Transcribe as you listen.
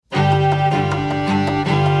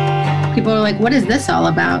people are like, what is this all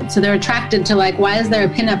about? So they're attracted to like, why is there a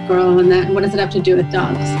pinup girl and that? What does it have to do with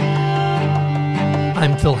dogs?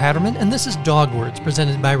 I'm Phil Hatterman, and this is Dog Words,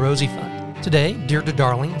 presented by Rosie Fund. Today, Deirdre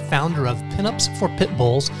Darling, founder of Pinups for Pit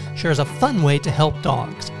Bulls, shares a fun way to help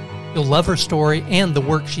dogs. You'll love her story and the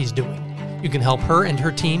work she's doing. You can help her and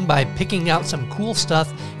her team by picking out some cool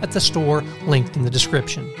stuff at the store linked in the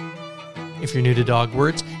description. If you're new to Dog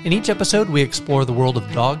Words, in each episode we explore the world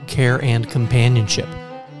of dog care and companionship.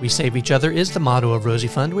 We save each other is the motto of Rosie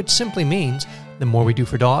Fund, which simply means the more we do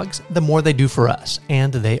for dogs, the more they do for us,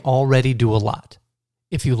 and they already do a lot.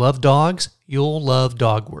 If you love dogs, you'll love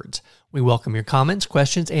Dog Words. We welcome your comments,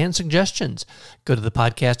 questions, and suggestions. Go to the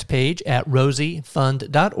podcast page at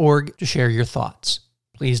rosiefund.org to share your thoughts.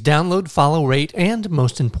 Please download, follow, rate, and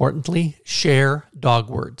most importantly, share Dog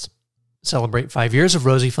Words. Celebrate 5 years of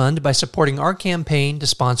Rosie Fund by supporting our campaign to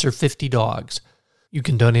sponsor 50 dogs. You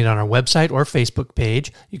can donate on our website or Facebook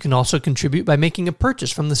page. You can also contribute by making a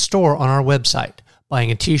purchase from the store on our website,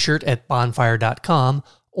 buying a t-shirt at bonfire.com,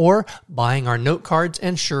 or buying our note cards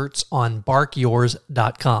and shirts on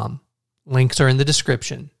barkyours.com. Links are in the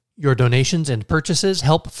description. Your donations and purchases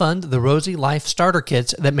help fund the Rosie Life Starter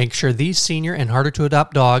Kits that make sure these senior and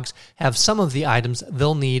harder-to-adopt dogs have some of the items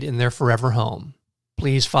they'll need in their forever home.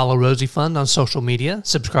 Please follow Rosie Fund on social media,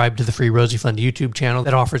 subscribe to the free Rosie Fund YouTube channel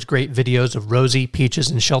that offers great videos of Rosie, Peaches,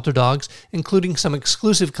 and shelter dogs, including some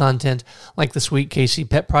exclusive content like the sweet Casey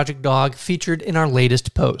Pet Project dog featured in our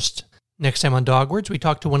latest post. Next time on Dog Words, we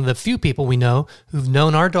talk to one of the few people we know who've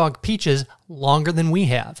known our dog Peaches longer than we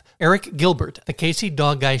have. Eric Gilbert, the Casey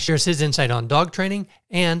Dog Guy, shares his insight on dog training,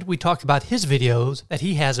 and we talk about his videos that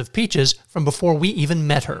he has of Peaches from before we even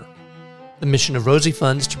met her. The mission of Rosie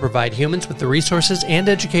Fund is to provide humans with the resources and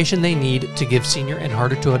education they need to give senior and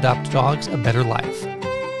harder-to-adopt dogs a better life.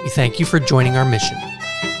 We thank you for joining our mission.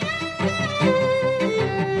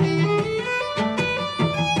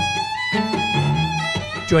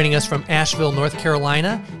 Joining us from Asheville, North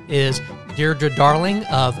Carolina, is Deirdre Darling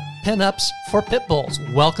of Pinups for Pit Bulls.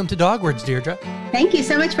 Welcome to Dog Words, Deirdre. Thank you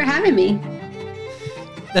so much for having me.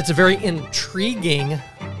 That's a very intriguing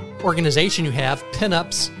organization you have,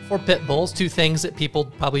 Pinups for Pit Bulls, two things that people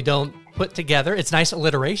probably don't put together. It's nice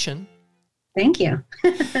alliteration. Thank you.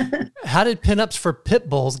 How did Pinups for Pit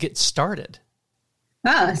Bulls get started?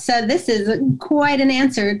 Oh, so this is quite an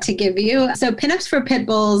answer to give you. So Pinups for Pit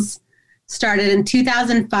Bulls started in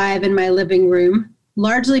 2005 in my living room,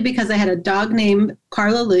 largely because I had a dog named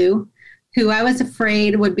Carla Lou, who I was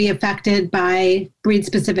afraid would be affected by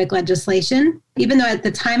breed-specific legislation. Even though at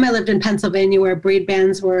the time I lived in Pennsylvania where breed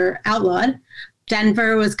bans were outlawed,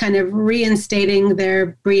 Denver was kind of reinstating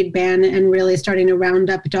their breed ban and really starting to round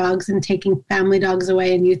up dogs and taking family dogs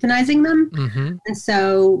away and euthanizing them. Mm-hmm. And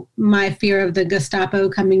so my fear of the Gestapo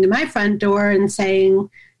coming to my front door and saying,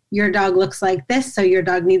 your dog looks like this, so your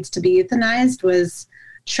dog needs to be euthanized was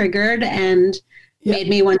triggered and made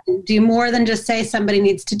me want to do more than just say somebody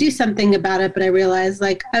needs to do something about it. But I realized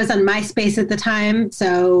like I was on MySpace at the time.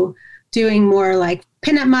 So doing more like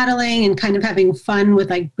pinup modeling and kind of having fun with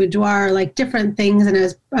like boudoir, like different things. And I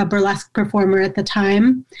was a burlesque performer at the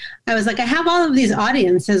time. I was like, I have all of these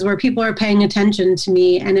audiences where people are paying attention to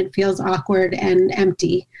me and it feels awkward and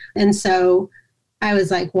empty. And so I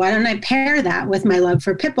was like, why don't I pair that with my love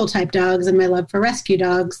for pit bull type dogs and my love for rescue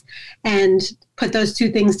dogs and put those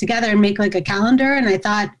two things together and make like a calendar? And I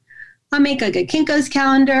thought, I'll make like a Kinko's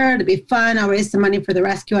calendar. It'll be fun. I'll raise some money for the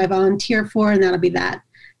rescue I volunteer for, and that'll be that.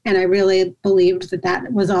 And I really believed that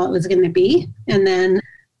that was all it was going to be. And then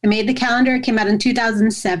I made the calendar. It came out in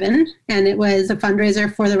 2007, and it was a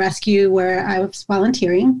fundraiser for the rescue where I was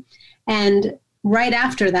volunteering. And right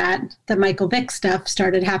after that, the Michael Vick stuff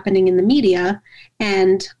started happening in the media,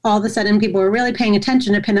 and all of a sudden people were really paying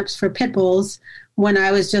attention to Pinups for Pit Bulls when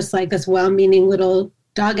I was just like this well-meaning little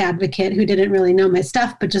dog advocate who didn't really know my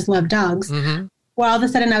stuff but just loved dogs. Mm-hmm. Well, all of a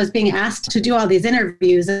sudden I was being asked to do all these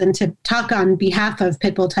interviews and to talk on behalf of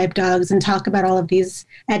pit bull type dogs and talk about all of these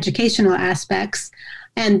educational aspects.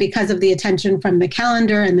 And because of the attention from the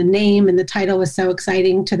calendar and the name and the title was so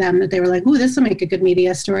exciting to them that they were like, ooh, this will make a good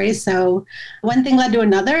media story. So one thing led to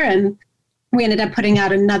another, and we ended up putting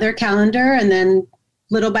out another calendar. And then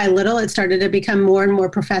little by little, it started to become more and more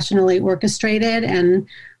professionally orchestrated. And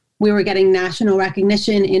we were getting national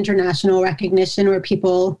recognition, international recognition, where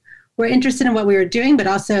people were interested in what we were doing, but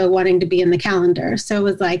also wanting to be in the calendar. So it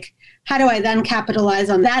was like, how do I then capitalize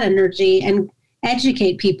on that energy and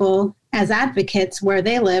educate people as advocates where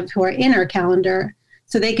they live who are in our calendar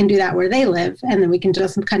so they can do that where they live, and then we can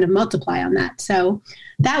just kind of multiply on that. So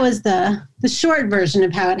that was the short version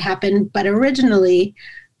of how it happened. But originally,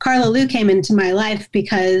 Carla Lou came into my life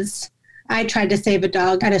because I tried to save a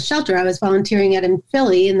dog at a shelter I was volunteering at in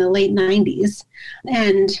Philly in the late 90s.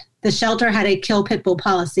 And the shelter had a kill pit bull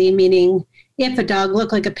policy, meaning if a dog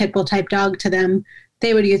looked like a pit bull type dog to them,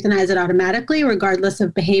 they would euthanize it automatically, regardless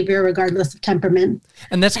of behavior, regardless of temperament.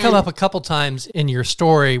 And that's come up a couple times in your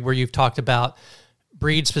story where you've talked about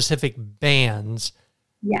breed-specific bans,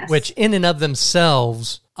 yes, which in and of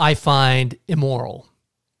themselves I find immoral.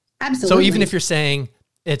 Absolutely. So even if you're saying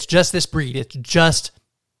it's just this breed, it's just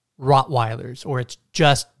Rottweilers, or it's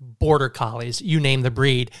just Border Collies, you name the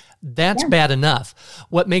breed, that's bad enough.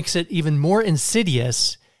 What makes it even more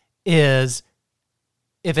insidious is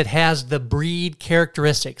if it has the breed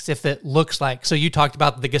characteristics, if it looks like, so you talked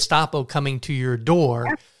about the Gestapo coming to your door,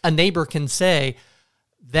 a neighbor can say,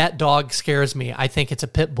 that dog scares me. I think it's a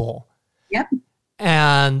pit bull. Yep.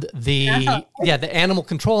 And the animal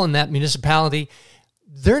control in that municipality,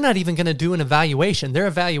 they're not even going to do an evaluation. Their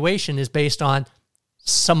evaluation is based on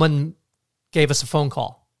someone gave us a phone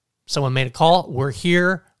call. Someone made a call. We're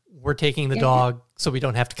here. We're taking the dog so we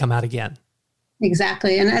don't have to come out again.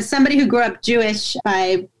 Exactly. And as somebody who grew up Jewish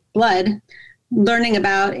by blood, learning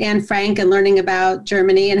about Anne Frank and learning about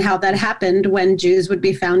Germany and how that happened when Jews would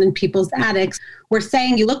be found in people's attics, we're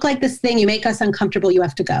saying, you look like this thing, you make us uncomfortable, you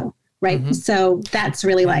have to go. Right. Mm-hmm. So that's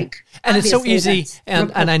really like, and it's so easy.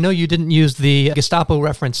 And I know you didn't use the Gestapo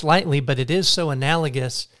reference lightly, but it is so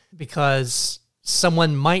analogous because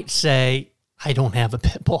someone might say, I don't have a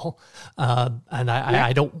pit bull. And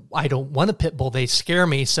I don't want a pit bull. They scare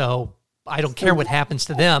me. So I don't care what happens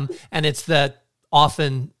to them. And it's the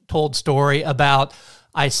often told story about,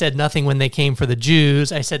 I said nothing when they came for the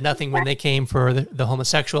Jews. I said nothing when they came for the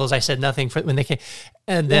homosexuals. I said nothing when they came.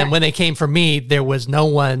 And then when they came for me, there was no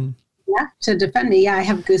one to defend me. Yeah, I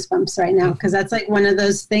have goosebumps right now because that's like one of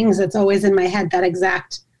those things that's always in my head, that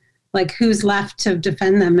exact, like, who's left to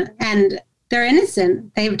defend them? And they're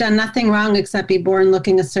innocent. They've done nothing wrong except be born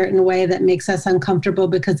looking a certain way that makes us uncomfortable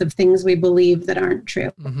because of things we believe that aren't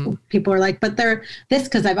true. Mm-hmm. People are like, but they're this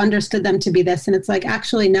because I've understood them to be this. And it's like,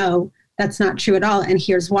 actually, no, that's not true at all. And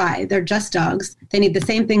here's why. They're just dogs. They need the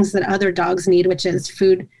same things that other dogs need, which is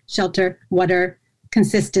food, shelter, water,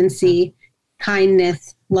 consistency,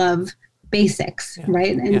 kindness, love, basics,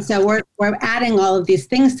 right? And so we're adding all of these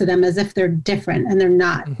things to them as if they're different, and they're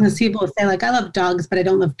not. Because people say, like, I love dogs, but I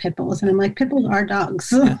don't love pit bulls. And I'm like, pit bulls are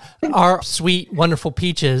dogs. Our sweet, wonderful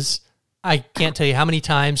Peaches, I can't tell you how many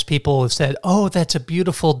times people have said, oh, that's a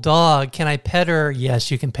beautiful dog. Can I pet her? Yes,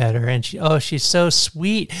 you can pet her. And she's so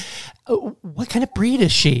sweet. What kind of breed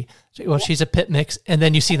is she? Well, she's a pit mix. And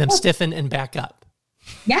then you see them stiffen and back up.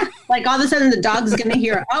 Yeah, like all of a sudden the dog's going to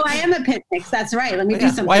hear, oh, I am a pit mix. That's right. Let me do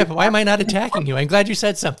something. Why am I not attacking you? I'm glad you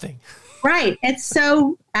said something. Right. It's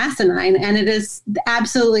so asinine. And it is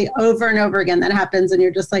absolutely over and over again that happens. And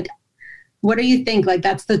you're just like, what do you think? Like,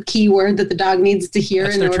 that's the key word that the dog needs to hear.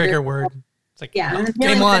 That's their trigger word. It's like,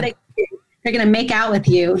 game on. They're going to make out with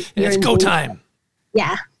you. It's go time.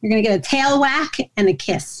 Yeah. You're going to get a tail whack and a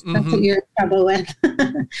kiss. That's what you're in trouble with.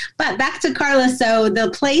 But back to Carla. So the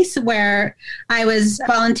place where I was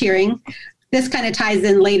volunteering, this kind of ties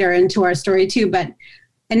in later into our story too. But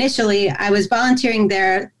initially I was volunteering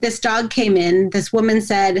there. This dog came in. This woman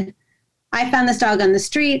said, I found this dog on the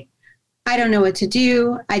street. I don't know what to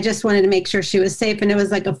do. I just wanted to make sure she was safe. And it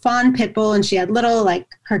was like a fawn pit bull, and she had little, like,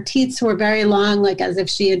 her teats were very long, like as if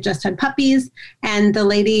she had just had puppies. And the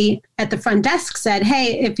lady at the front desk said,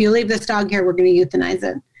 hey, if you leave this dog here, we're going to euthanize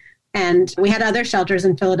it. And we had other shelters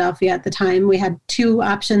in Philadelphia at the time. We had two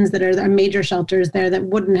options that are major shelters there that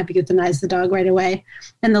wouldn't have euthanized the dog right away.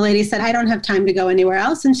 And the lady said, I don't have time to go anywhere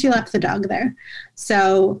else. And she left the dog there.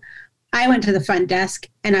 So I went to the front desk,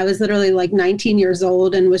 and I was literally like 19 years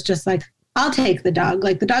old and was just like, I'll take the dog.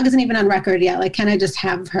 Like, the dog isn't even on record yet. Like, can I just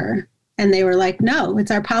have her? And they were like, no,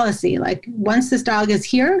 it's our policy. Like, once this dog is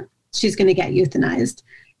here, she's going to get euthanized.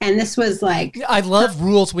 And this was like, I love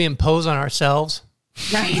rules we impose on ourselves.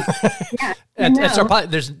 Right. Yeah. It's our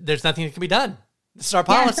there's nothing that can be done. This is our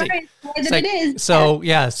policy. Yeah, it's right. It is. So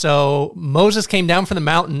so Moses came down from the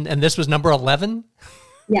mountain, and this was number 11.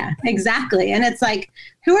 Yeah, exactly. And it's like,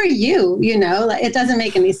 who are you? You know, like, it doesn't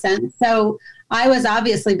make any sense. So I was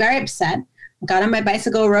obviously very upset. Got on my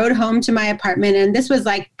bicycle, rode home to my apartment. And this was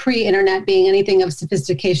like pre-internet being anything of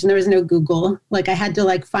sophistication. There was no Google. Like, I had to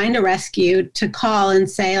like find a rescue to call and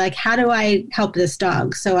say, like, how do I help this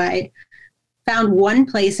dog? So I found one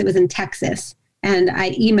place. It was in Texas. And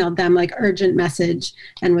I emailed them like urgent message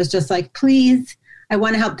and was just like, please, I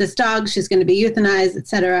want to help this dog. She's going to be euthanized,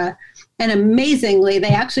 etc. And amazingly, they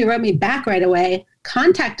actually wrote me back right away,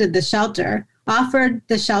 contacted the shelter, offered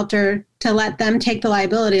the shelter to let them take the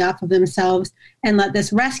liability off of themselves and let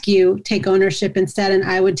this rescue take ownership instead. And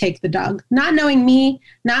I would take the dog, not knowing me,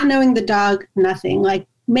 not knowing the dog, nothing. Like,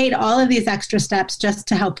 made all of these extra steps just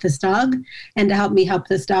to help this dog and to help me help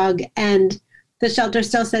this dog. And the shelter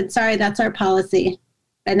still said, sorry, that's our policy.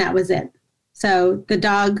 And that was it. So the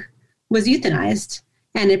dog was euthanized,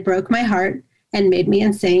 and it broke my heart and made me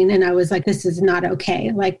insane. And I was like, this is not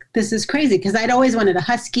okay. Like, this is crazy. Because I'd always wanted a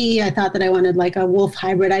husky. I thought that I wanted like a wolf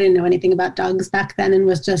hybrid. I didn't know anything about dogs back then, and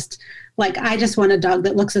was just like, I just want a dog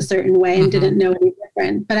that looks a certain way and didn't know any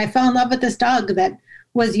different. But I fell in love with this dog that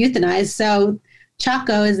was euthanized. So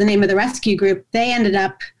Chaco is the name of the rescue group. They ended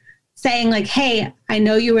up saying like, hey, I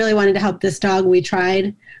know you really wanted to help this dog. We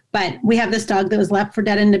tried, but we have this dog that was left for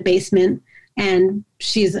dead in the basement, and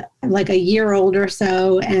she's like a year old or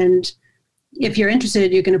so. And if you're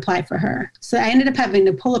interested, you can apply for her. So I ended up having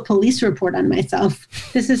to pull a police report on myself.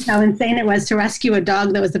 This is how insane it was to rescue a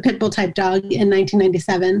dog that was a pit bull type dog in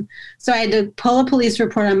 1997. So I had to pull a police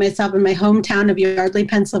report on myself in my hometown of Yardley,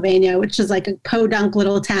 Pennsylvania, which is like a podunk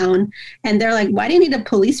little town. And they're like, why do you need a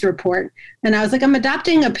police report? And I was like, I'm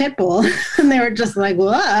adopting a pit bull. And they were just like,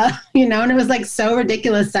 whoa, and it was like so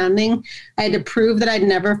ridiculous sounding. I had to prove that I'd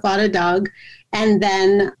never fought a dog. And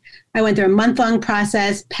then I went through a month-long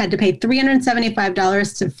process, had to pay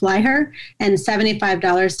 $375 to fly her and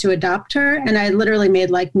 $75 to adopt her. And I literally made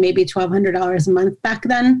like maybe $1,200 a month back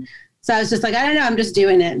then. So I was just like, I don't know, I'm just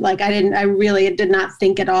doing it. Like, I really did not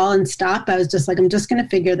think at all and stop. I was just like, I'm just going to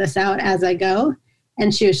figure this out as I go.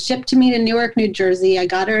 And she was shipped to me to Newark, New Jersey. I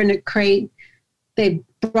got her in a crate. They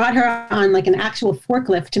brought her on like an actual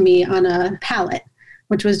forklift to me on a pallet,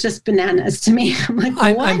 which was just bananas to me. I'm like,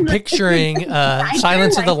 I'm picturing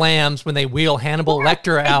Silence of the Lambs when they wheel Hannibal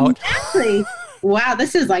Lecter out. Exactly. Wow,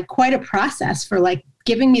 this is like quite a process for like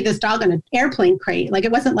giving me this dog on an airplane crate. Like,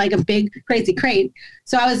 it wasn't like a big crazy crate.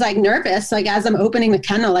 So I was like nervous. Like, as I'm opening the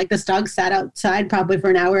kennel, like this dog sat outside probably for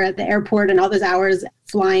an hour at the airport, and all those hours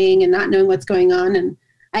flying and not knowing what's going on. And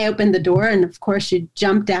I opened the door, and of course she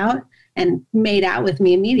jumped out and made out with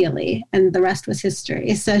me immediately. And the rest was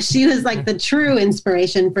history. So she was like the true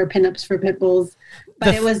inspiration for Pinups for Pit Bulls.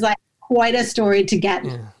 But it was like quite a story to get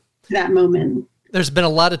to that moment. There's been a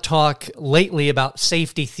lot of talk lately about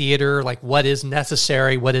safety theater, like what is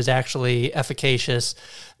necessary, what is actually efficacious.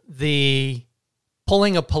 The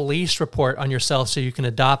pulling a police report on yourself so you can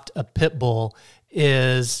adopt a pit bull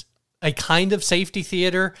is a kind of safety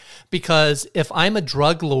theater, because if I'm a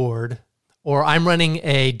drug lord or I'm running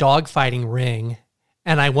a dog fighting ring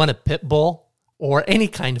and I want a pit bull or any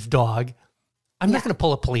kind of dog, I'm not going to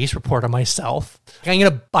pull a police report on myself. I'm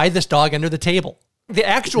going to buy this dog under the table. The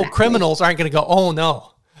actual criminals aren't going to go, oh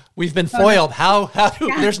no, we've been foiled. What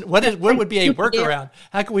would be a workaround?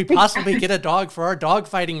 How can we possibly get a dog for our dog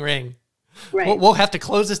fighting ring? Right. We'll have to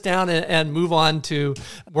close this down and move on to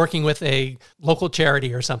working with a local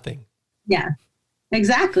charity or something. Yeah,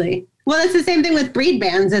 exactly. Well, it's the same thing with breed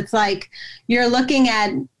bans. It's like you're looking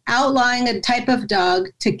at outlawing a type of dog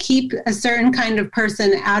to keep a certain kind of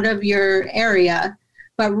person out of your area.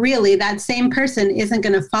 But really, that same person isn't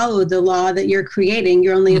going to follow the law that you're creating.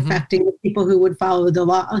 You're only affecting the people who would follow the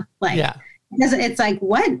law. It's like,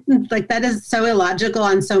 what? Like, that is so illogical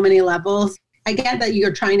on so many levels. I get that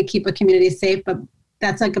you're trying to keep a community safe, but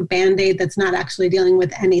that's like a Band-Aid that's not actually dealing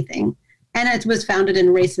with anything. And it was founded in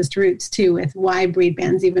racist roots, too, with why breed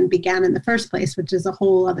bans even began in the first place, which is a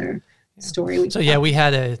whole other story. We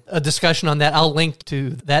had a discussion on that. I'll link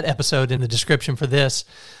to that episode in the description for this.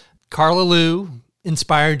 Carla Lou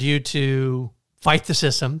inspired you to fight the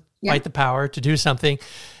system, fight the power, to do something.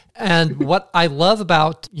 And what I love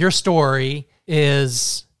about your story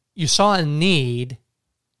is you saw a need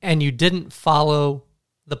and you didn't follow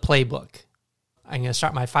the playbook. I'm going to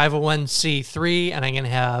start my 501c3 and I'm going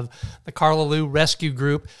to have the Carla Lou Rescue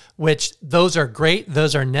Group, which those are great.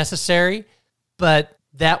 Those are necessary, but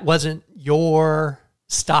that wasn't your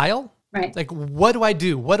style. Right. Like, what do I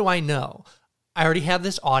do? What do I know? I already have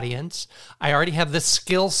this audience. I already have this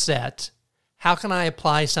skill set. How can I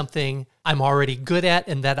apply something I'm already good at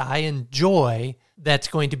and that I enjoy that's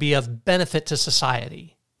going to be of benefit to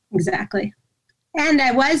society? Exactly. And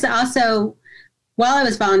I was also, while I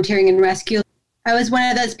was volunteering in rescue, I was one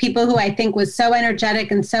of those people who I think was so energetic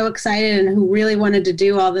and so excited and who really wanted to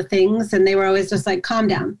do all the things. And they were always just like, calm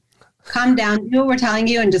down, do what we're telling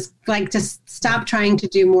you, and just stop trying to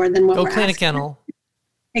do more than what we're asking. Go clean a kennel.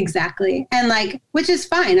 Exactly. And which is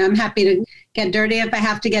fine. I'm happy to get dirty if I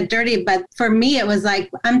have to get dirty. But for me, it was like,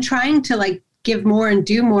 I'm trying to give more and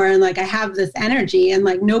do more. And like, I have this energy and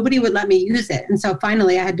like, nobody would let me use it. And so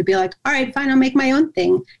finally I had to be like, all right, fine, I'll make my own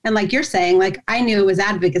thing. And like you're saying, like, I knew it was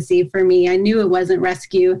advocacy for me. I knew it wasn't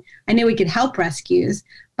rescue. I knew we could help rescues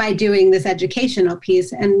by doing this educational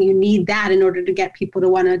piece. And you need that in order to get people to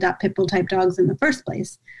want to adopt pit bull type dogs in the first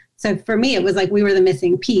place. So for me, it was like we were the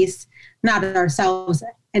missing piece, not ourselves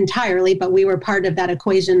entirely, but we were part of that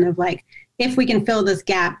equation of like, if we can fill this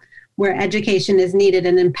gap where education is needed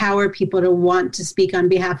and empower people to want to speak on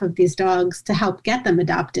behalf of these dogs to help get them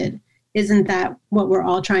adopted, isn't that what we're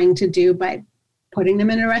all trying to do by putting them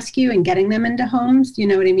in a rescue and getting them into homes? You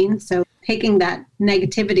know what I mean? So taking that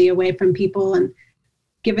negativity away from people and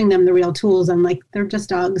giving them the real tools on like, they're just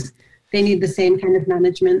dogs. They need the same kind of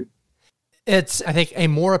management. It's, I think, a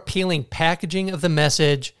more appealing packaging of the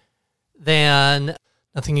message than,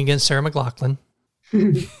 nothing against Sarah McLachlan.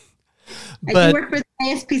 I do work with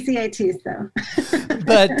ASPCA too, so.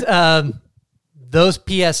 But those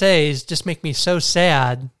PSAs just make me so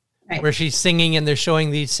sad, right, where she's singing and they're showing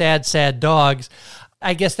these sad, sad dogs.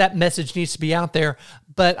 I guess that message needs to be out there.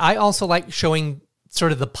 But I also like showing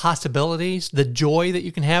sort of the possibilities, the joy that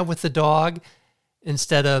you can have with the dog.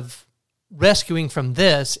 Instead of rescuing from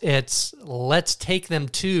this, it's let's take them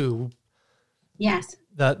to yes,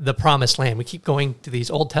 the promised land. We keep going to these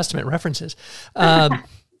Old Testament references.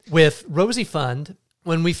 With Rosie Fund,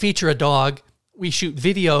 when we feature a dog, we shoot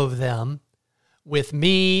video of them with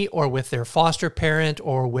me or with their foster parent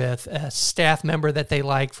or with a staff member that they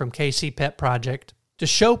like from KC Pet Project to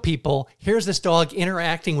show people, here's this dog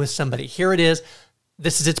interacting with somebody. Here it is.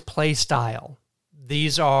 This is its play style.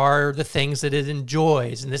 These are the things that it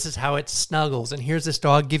enjoys, and this is how it snuggles. And here's this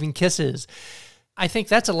dog giving kisses. I think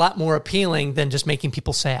that's a lot more appealing than just making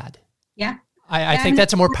people sad. Yeah. I think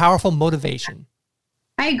that's a more powerful motivation.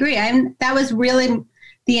 I agree. That was really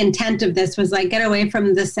the intent of this, was like, get away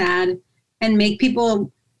from the sad and make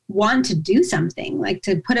people want to do something, like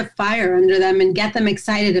to put a fire under them and get them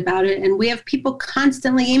excited about it. And we have people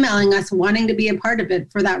constantly emailing us wanting to be a part of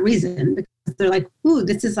it for that reason, because they're like, ooh,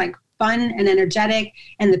 this is like fun and energetic,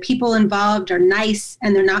 and the people involved are nice,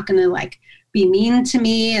 and they're not going to like be mean to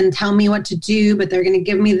me and tell me what to do, but they're going to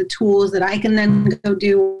give me the tools that I can then go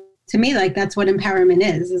do. To me, like, that's what empowerment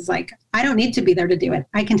is like, I don't need to be there to do it.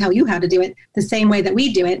 I can tell you how to do it the same way that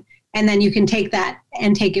we do it. And then you can take that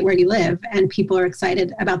and take it where you live. And people are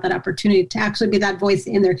excited about that opportunity to actually be that voice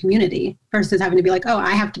in their community versus having to be like, oh,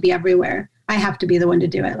 I have to be everywhere. I have to be the one to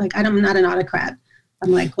do it. Like, I'm not an autocrat.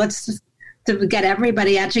 I'm like, let's just to get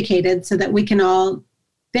everybody educated so that we can all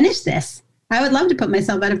finish this. I would love to put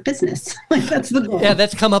myself out of business. Like, that's the goal. Yeah,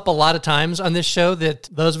 that's come up a lot of times on this show, that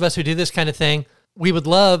those of us who do this kind of thing, we would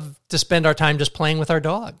love to spend our time just playing with our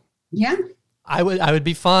dog. Yeah. I would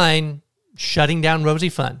be fine shutting down Rosie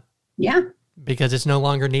Fun. Yeah. Because it's no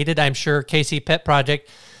longer needed. I'm sure KC Pet Project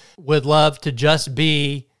would love to just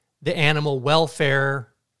be the animal welfare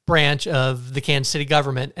branch of the Kansas City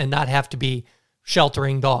government and not have to be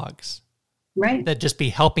sheltering dogs. Right. That just be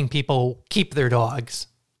helping people keep their dogs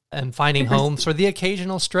and finding homes for the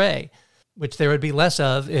occasional stray, which there would be less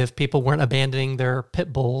of if people weren't abandoning their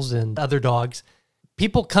pit bulls and other dogs.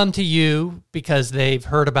 People come to you because they've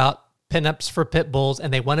heard about pinups for pit bulls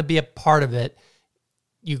and they want to be a part of it.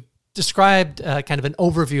 You described kind of an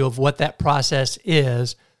overview of what that process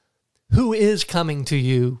is. Who is coming to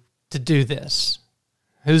you to do this?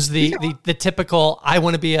 Who's the typical, I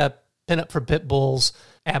want to be a pinup for pit bulls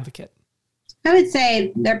advocate? I would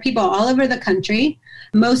say there are people all over the country.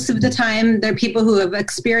 Most of the time, they're people who have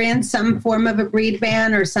experienced some form of a breed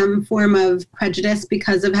ban or some form of prejudice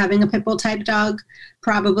because of having a pit bull type dog,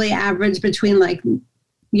 probably average between like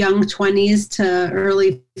young 20s to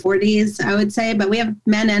early 40s, I would say. But we have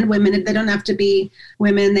men and women. They don't have to be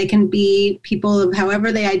women. They can be people of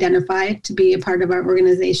however they identify to be a part of our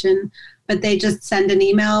organization. But they just send an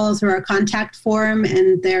email through our contact form,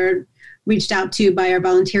 and they're reached out to by our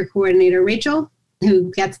volunteer coordinator, Rachel,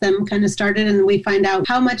 who gets them kind of started. And we find out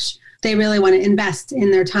how much they really want to invest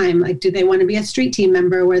in their time. Like, do they want to be a street team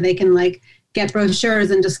member where they can like get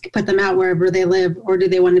brochures and just put them out wherever they live? Or do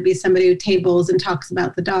they want to be somebody who tables and talks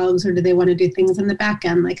about the dogs? Or do they want to do things in the back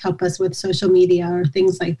end, like help us with social media or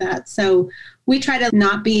things like that? So we try to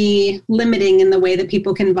not be limiting in the way that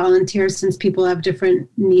people can volunteer, since people have different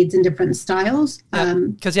needs and different styles.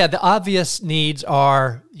 Because, the obvious needs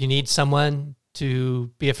are you need someone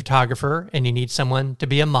to be a photographer and you need someone to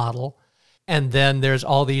be a model. And then there's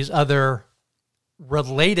all these other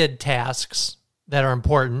related tasks that are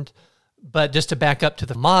important. But just to back up to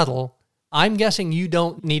the model, I'm guessing you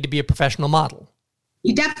don't need to be a professional model.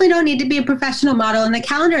 You definitely don't need to be a professional model. And the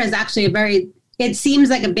calendar is actually a very it seems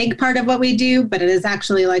like a big part of what we do, but it is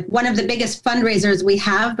actually like one of the biggest fundraisers we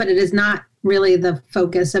have, but it is not really the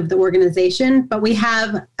focus of the organization. But we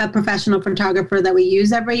have a professional photographer that we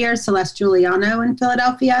use every year, Celeste Giuliano in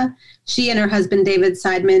Philadelphia. She and her husband, David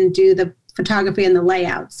Seidman, do the photography and the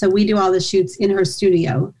layout. So we do all the shoots in her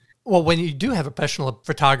studio. Well, when you do have a professional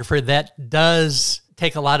photographer, that does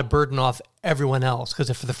take a lot of burden off everyone else. Because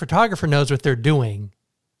if the photographer knows what they're doing,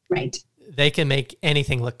 right, they can make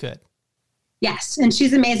anything look good. Yes, and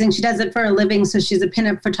she's amazing. She does it for a living, so she's a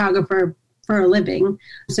pinup photographer for a living.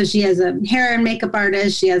 So she has a hair and makeup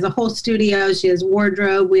artist. She has a whole studio. She has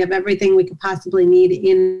wardrobe. We have everything we could possibly need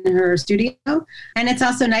in her studio. And it's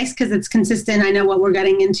also nice because it's consistent. I know what we're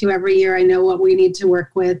getting into every year. I know what we need to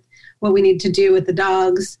work with, what we need to do with the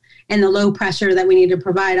dogs, and the low pressure that we need to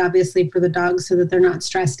provide, obviously, for the dogs so that they're not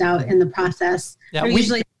stressed out in the process. Yeah, they're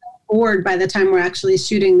usually bored by the time we're actually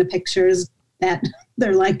shooting the pictures that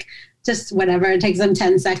they're like, just whatever. It takes them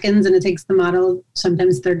 10 seconds and it takes the model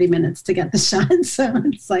sometimes 30 minutes to get the shot. So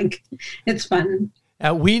it's like, it's fun.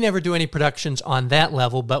 We never do any productions on that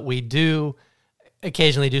level, but we do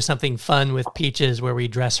occasionally do something fun with Peaches where we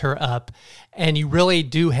dress her up. And you really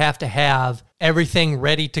do have to have everything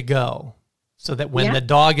ready to go so that when the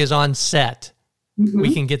dog is on set,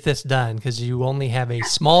 we can get this done, because you only have a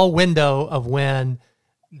small window of when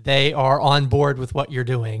they are on board with what you're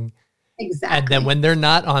doing. Exactly. And then when they're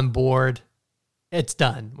not on board, it's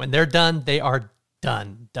done. When they're done, they are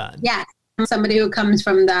done. Yeah. Somebody who comes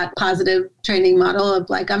from that positive training model of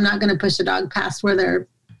like, I'm not going to push a dog past where their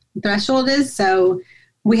threshold is. So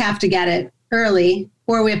we have to get it early,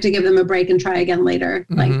 or we have to give them a break and try again later.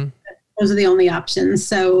 Like, those are the only options.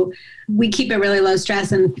 So we keep it really low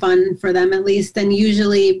stress and fun for them, at least. And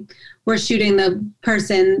usually we're shooting the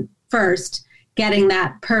person first, getting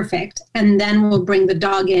that perfect, and then we'll bring the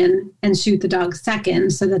dog in and shoot the dog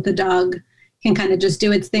second, so that the dog can kind of just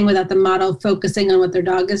do its thing without the model focusing on what their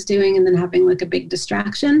dog is doing and then having like a big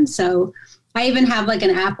distraction. So I even have like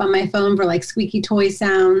an app on my phone for like squeaky toy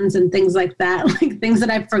sounds and things like that, like things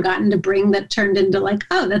that I've forgotten to bring that turned into like,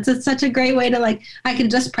 oh, that's such a great way to like, I can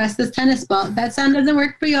just press this tennis ball. If that sound doesn't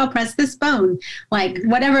work for you, I'll press this bone, like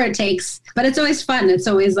whatever it takes. But it's always fun. It's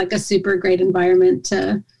always like a super great environment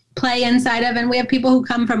to play inside of. And we have people who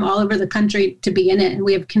come from all over the country to be in it. And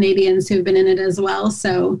we have Canadians who've been in it as well.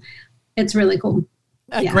 So it's really cool.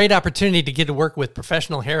 A great opportunity to get to work with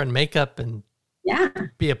professional hair and makeup and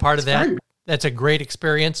be a part of that. Fun. That's a great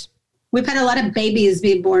experience. We've had a lot of babies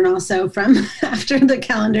be born also from after the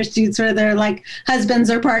calendar shoots, where they're like husbands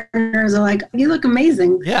or partners are like, you look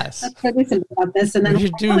amazing. Yes. Let's do something about this. And then we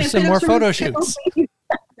should do some more photo shoots.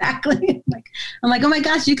 Exactly. I'm like, oh my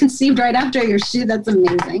gosh, you conceived right after your shoot. That's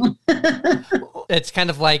amazing. It's kind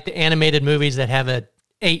of like the animated movies that have a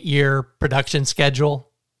 8-year production schedule.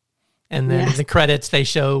 And then in the credits, they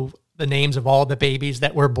show the names of all the babies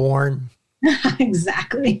that were born.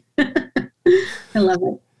 Exactly. I love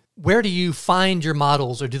it. Where do you find your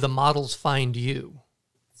models, or do the models find you?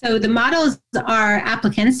 So the models are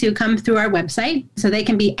applicants who come through our website. So they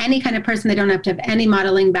can be any kind of person. They don't have to have any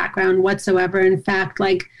modeling background whatsoever. In fact,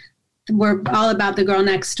 like, we're all about the girl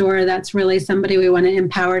next door. That's really somebody we want to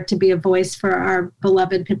empower to be a voice for our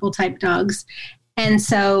beloved pitbull type dogs. And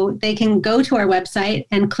so they can go to our website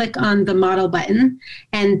and click on the model button,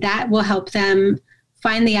 and that will help them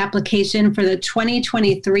find the application for the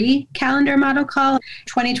 2023 calendar model call.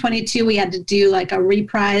 2022, we had to do like a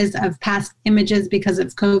reprise of past images because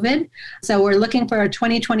of COVID. So we're looking for our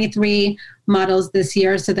 2023 models this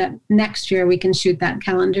year so that next year we can shoot that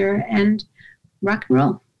calendar and rock and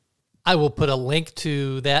roll. I will put a link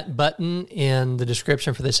to that button in the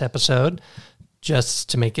description for this episode, just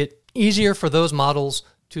to make it easier for those models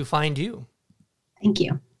to find you. Thank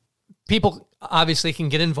you. People obviously can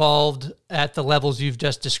get involved at the levels you've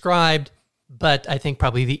just described, but I think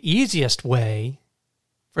probably the easiest way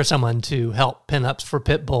for someone to help Pinups for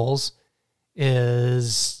Pit Bulls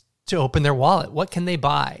is to open their wallet. What can they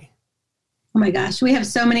buy? Oh my gosh, we have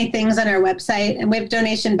so many things on our website, and we have a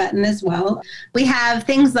donation button as well. We have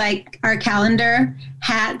things like our calendar,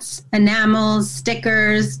 hats, enamels,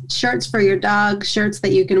 stickers, shirts for your dog, shirts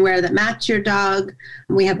that you can wear that match your dog.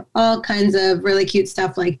 We have all kinds of really cute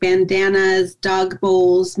stuff like bandanas, dog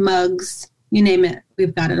bowls, mugs, you name it.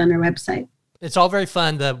 We've got it on our website. It's all very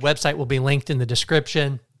fun. The website will be linked in the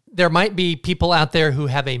description. There might be people out there who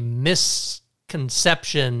have a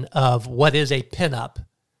misconception of what is a pinup,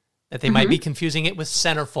 that they might be confusing it with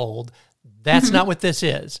centerfold. That's not what this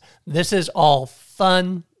is. This is all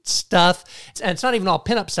fun stuff. And it's not even all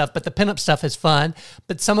pinup stuff, but the pinup stuff is fun.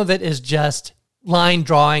 But some of it is just line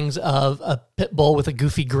drawings of a pit bull with a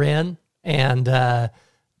goofy grin. And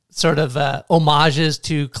sort of homages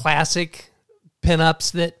to classic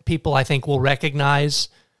pinups that people, I think, will recognize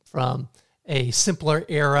from a simpler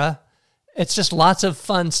era. It's just lots of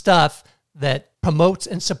fun stuff that promotes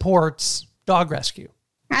and supports dog rescue.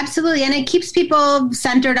 Absolutely. And it keeps people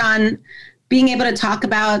centered on being able to talk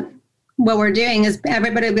about what we're doing. Is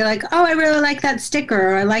everybody will be like, oh, I really like that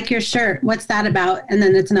sticker, or I like your shirt. What's that about? And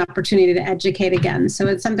then it's an opportunity to educate again. So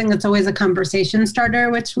it's something that's always a conversation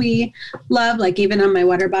starter, which we love. Like even on my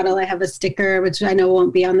water bottle, I have a sticker, which I know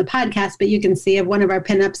won't be on the podcast, but you can see of one of our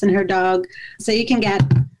pinups and her dog. So you can get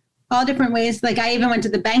all different ways. Like I even went to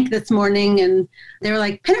the bank this morning and they were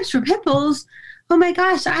like, pinups for pit bulls. Oh my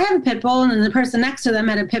gosh, I have a pit bull. And then the person next to them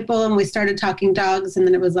had a pit bull and we started talking dogs. And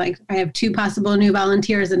then it was like, I have 2 possible new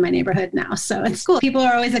volunteers in my neighborhood now. So it's cool. People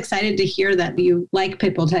are always excited to hear that you like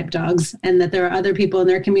pit bull type dogs and that there are other people in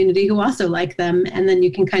their community who also like them. And then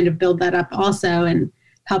you can kind of build that up also and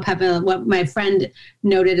help have what my friend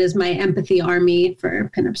noted as my empathy army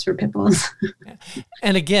for pinups for pit bulls.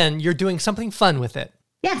 And again, you're doing something fun with it.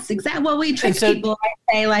 Yes, exactly. Well, we trick people,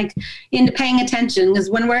 I say, like into paying attention, because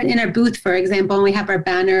when we're in our booth, for example, and we have our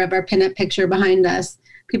banner of our pinup picture behind us,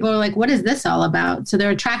 people are like, what is this all about? So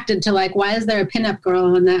they're attracted to like, why is there a pinup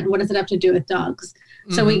girl on that? And what does it have to do with dogs?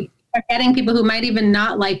 Mm-hmm. So we are getting people who might even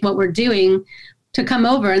not like what we're doing to come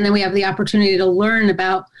over. And then we have the opportunity to learn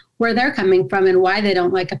about where they're coming from and why they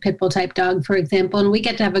don't like a pit bull type dog, for example. And we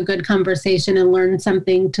get to have a good conversation and learn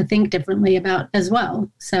something to think differently about as well.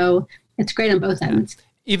 So it's great on both ends.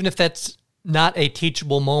 Even if that's not a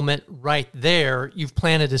teachable moment right there, you've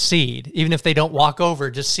planted a seed. Even if they don't walk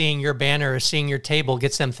over, just seeing your banner or seeing your table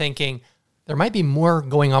gets them thinking, there might be more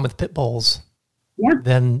going on with pit bulls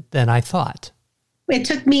than I thought. It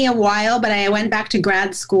took me a while, but I went back to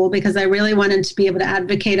grad school because I really wanted to be able to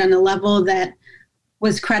advocate on a level that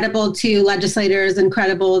was credible to legislators and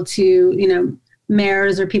credible to,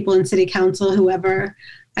 mayors or people in city council, whoever.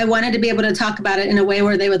 I wanted to be able to talk about it in a way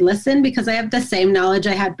where they would listen, because I have the same knowledge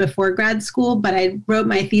I had before grad school, but I wrote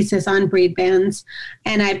my thesis on breed bans,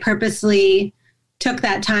 and I purposely took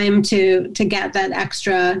that time to get that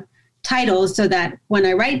extra title so that when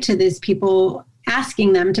I write to these people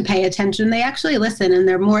asking them to pay attention, they actually listen and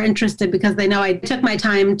they're more interested because they know I took my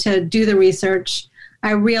time to do the research.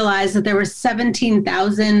 I realized that there were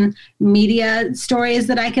 17,000 media stories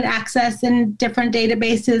that I could access in different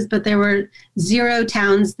databases, but there were 0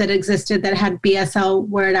 towns that existed that had BSL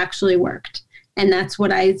where it actually worked. And that's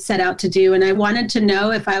what I set out to do. And I wanted to know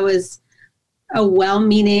if I was a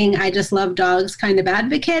well-meaning, I just love dogs kind of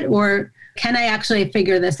advocate, or can I actually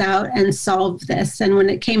figure this out and solve this? And when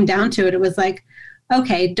it came down to it, it was like,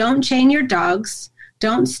 okay, don't chain your dogs,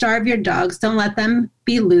 don't starve your dogs, don't let them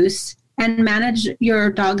be loose, and manage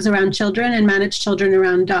your dogs around children and manage children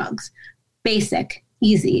around dogs. Basic,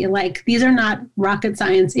 easy. Like these are not rocket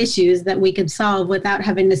science issues that we could solve without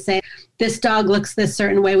having to say, this dog looks this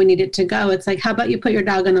certain way, we need it to go. It's like, how about you put your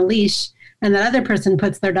dog on a leash and that other person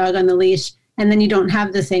puts their dog on the leash, and then you don't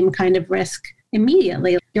have the same kind of risk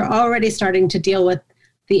immediately. You're already starting to deal with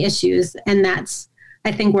the issues. And that's,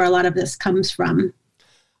 I think, where a lot of this comes from.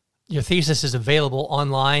 Your thesis is available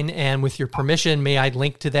online, and with your permission, may I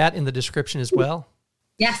link to that in the description as well?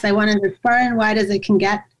 Yes, I want it as far and wide as it can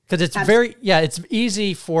get. Because it's it's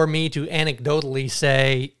easy for me to anecdotally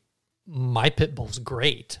say, my pit bull's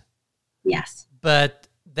great. Yes. But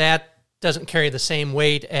that doesn't carry the same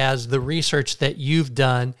weight as the research that you've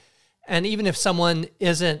done. And even if someone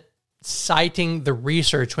isn't citing the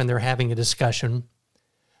research when they're having a discussion,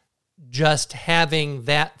 just having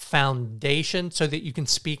that foundation so that you can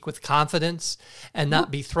speak with confidence and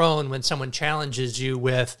not be thrown when someone challenges you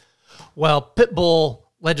with, well, pit bull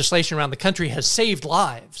legislation around the country has saved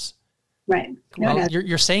lives. Right. Well,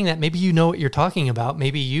 you're saying that. Maybe you know what you're talking about.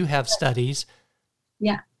 Maybe you have studies.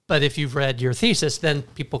 Yeah. But if you've read your thesis, then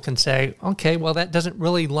people can say, okay, well, that doesn't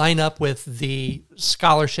really line up with the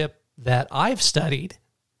scholarship that I've studied.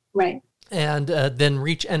 Right. And then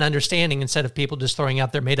reach an understanding instead of people just throwing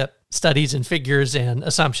out their made-up studies and figures and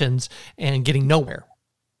assumptions and getting nowhere.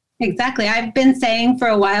 Exactly. I've been saying for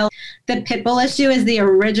a while, the pit bull issue is the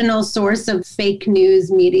original source of fake news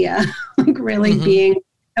media, like really being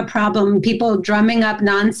a problem. People drumming up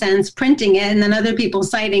nonsense, printing it, and then other people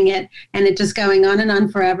citing it, and it just going on and on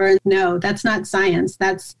forever. No, that's not science.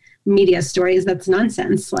 That's media stories. That's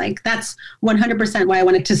nonsense. Like that's 100% why I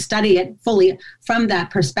wanted to study it fully from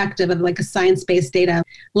that perspective of like a science-based data.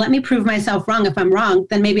 Let me prove myself wrong. If I'm wrong,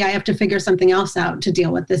 then maybe I have to figure something else out to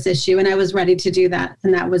deal with this issue. And I was ready to do that.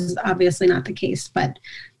 And that was obviously not the case, but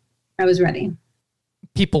I was ready.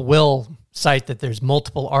 People will cite that there's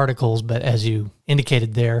multiple articles, but as you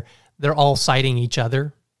indicated there, they're all citing each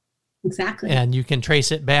other. Exactly. And you can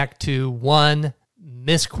trace it back to one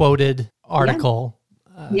misquoted article.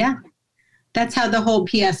 Yeah. That's how the whole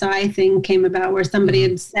PSI thing came about, where somebody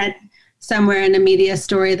had said somewhere in a media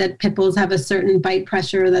story that pit bulls have a certain bite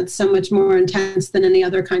pressure that's so much more intense than any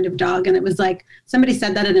other kind of dog. And it was like, somebody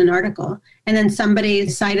said that in an article, and then somebody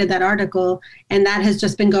cited that article, and that has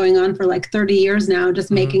just been going on for like 30 years now,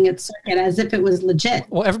 just making it circuit as if it was legit.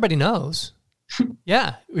 Well, everybody knows.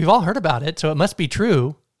 Yeah, we've all heard about it, so it must be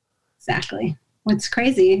true. Exactly. It's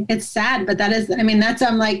crazy. It's sad, but that is, I mean, that's,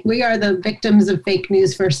 I'm like, we are the victims of fake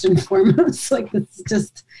news first and foremost. Like, it's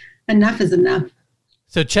just, enough is enough.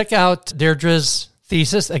 So check out Deirdre's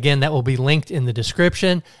thesis. Again, that will be linked in the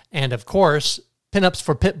description. And of course,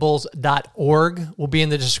 pinupsforpitbulls.org will be in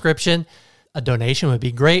the description. A donation would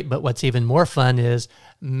be great, but what's even more fun is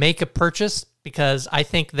make a purchase, because I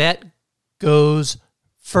think that goes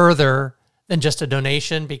further than just a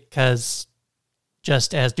donation, because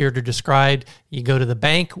just as Deirdre described, you go to the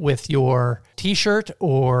bank with your t-shirt,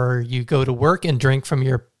 or you go to work and drink from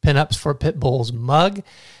your Pinups for Pit Bulls mug,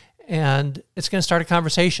 and it's going to start a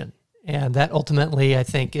conversation. And that ultimately, I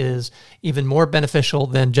think, is even more beneficial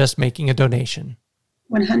than just making a donation.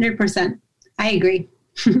 100%. I agree.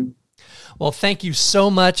 Well, thank you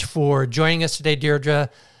so much for joining us today,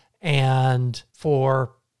 Deirdre, and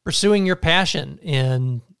for pursuing your passion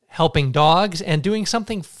in helping dogs and doing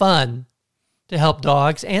something fun to help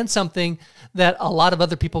dogs, and something that a lot of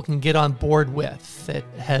other people can get on board with. It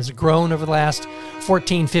has grown over the last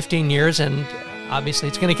 14, 15 years, and obviously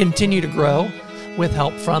it's going to continue to grow with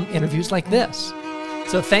help from interviews like this.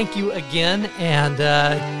 So thank you again, and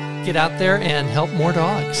get out there and help more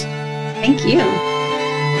dogs. Thank you.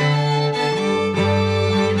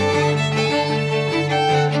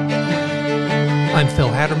 I'm Phil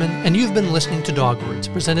Hatterman, and you've been listening to Dogwords,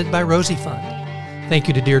 presented by Rosie Fund. Thank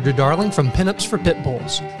you to Deirdre Darling from Pinups for Pit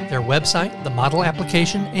Bulls. Their website, the model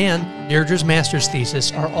application, and Deirdre's master's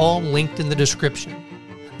thesis are all linked in the description.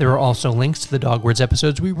 There are also links to the Dogwords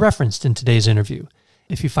episodes we referenced in today's interview.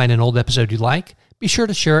 If you find an old episode you like, be sure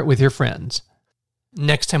to share it with your friends.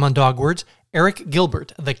 Next time on Dogwords, Eric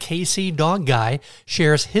Gilbert, the KC dog guy,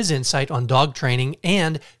 shares his insight on dog training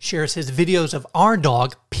and shares his videos of our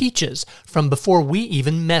dog, Peaches, from before we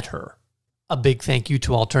even met her. A big thank you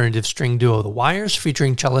to alternative string duo The Wires,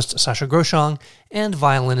 featuring cellist Sasha Groshong and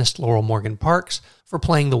violinist Laurel Morgan Parks, for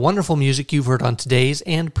playing the wonderful music you've heard on today's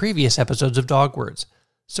and previous episodes of Dogwords.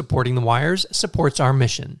 Supporting The Wires supports our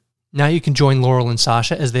mission. Now you can join Laurel and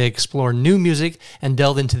Sasha as they explore new music and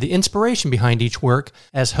delve into the inspiration behind each work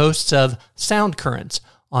as hosts of Sound Currents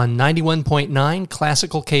on 91.9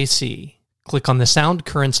 Classical KC. Click on the Sound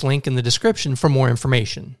Currents link in the description for more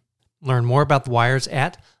information. Learn more about The Wires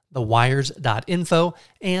at thewires.info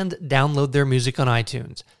and download their music on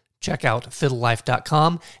iTunes. Check out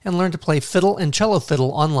fiddlelife.com and learn to play fiddle and cello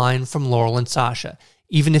fiddle online from Laurel and Sasha,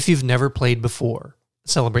 even if you've never played before.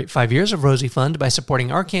 Celebrate 5 years of Rosie Fund by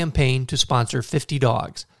supporting our campaign to sponsor 50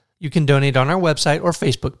 dogs. You can donate on our website or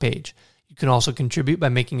Facebook page. You can also contribute by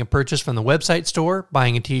making a purchase from the website store,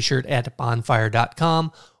 buying a t-shirt at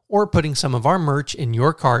bonfire.com, or putting some of our merch in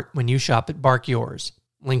your cart when you shop at Bark Yours.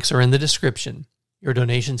 Links are in the description. Your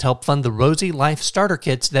donations help fund the Rosie Life Starter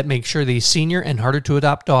Kits that make sure these senior and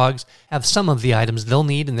harder-to-adopt dogs have some of the items they'll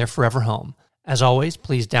need in their forever home. As always,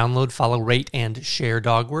 please download, follow, rate, and share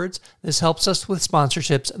Dogwords. This helps us with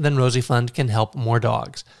sponsorships, then Rosie Fund can help more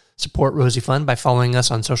dogs. Support Rosie Fund by following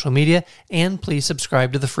us on social media, and please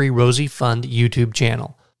subscribe to the free Rosie Fund YouTube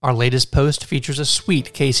channel. Our latest post features a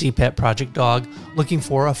sweet KC Pet Project dog looking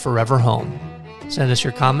for a forever home. Send us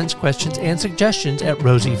your comments, questions, and suggestions at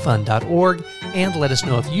rosiefund.org, and let us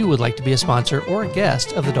know if you would like to be a sponsor or a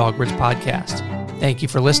guest of the Dogwords podcast. Thank you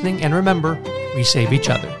for listening, and remember, we save each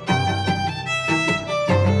other.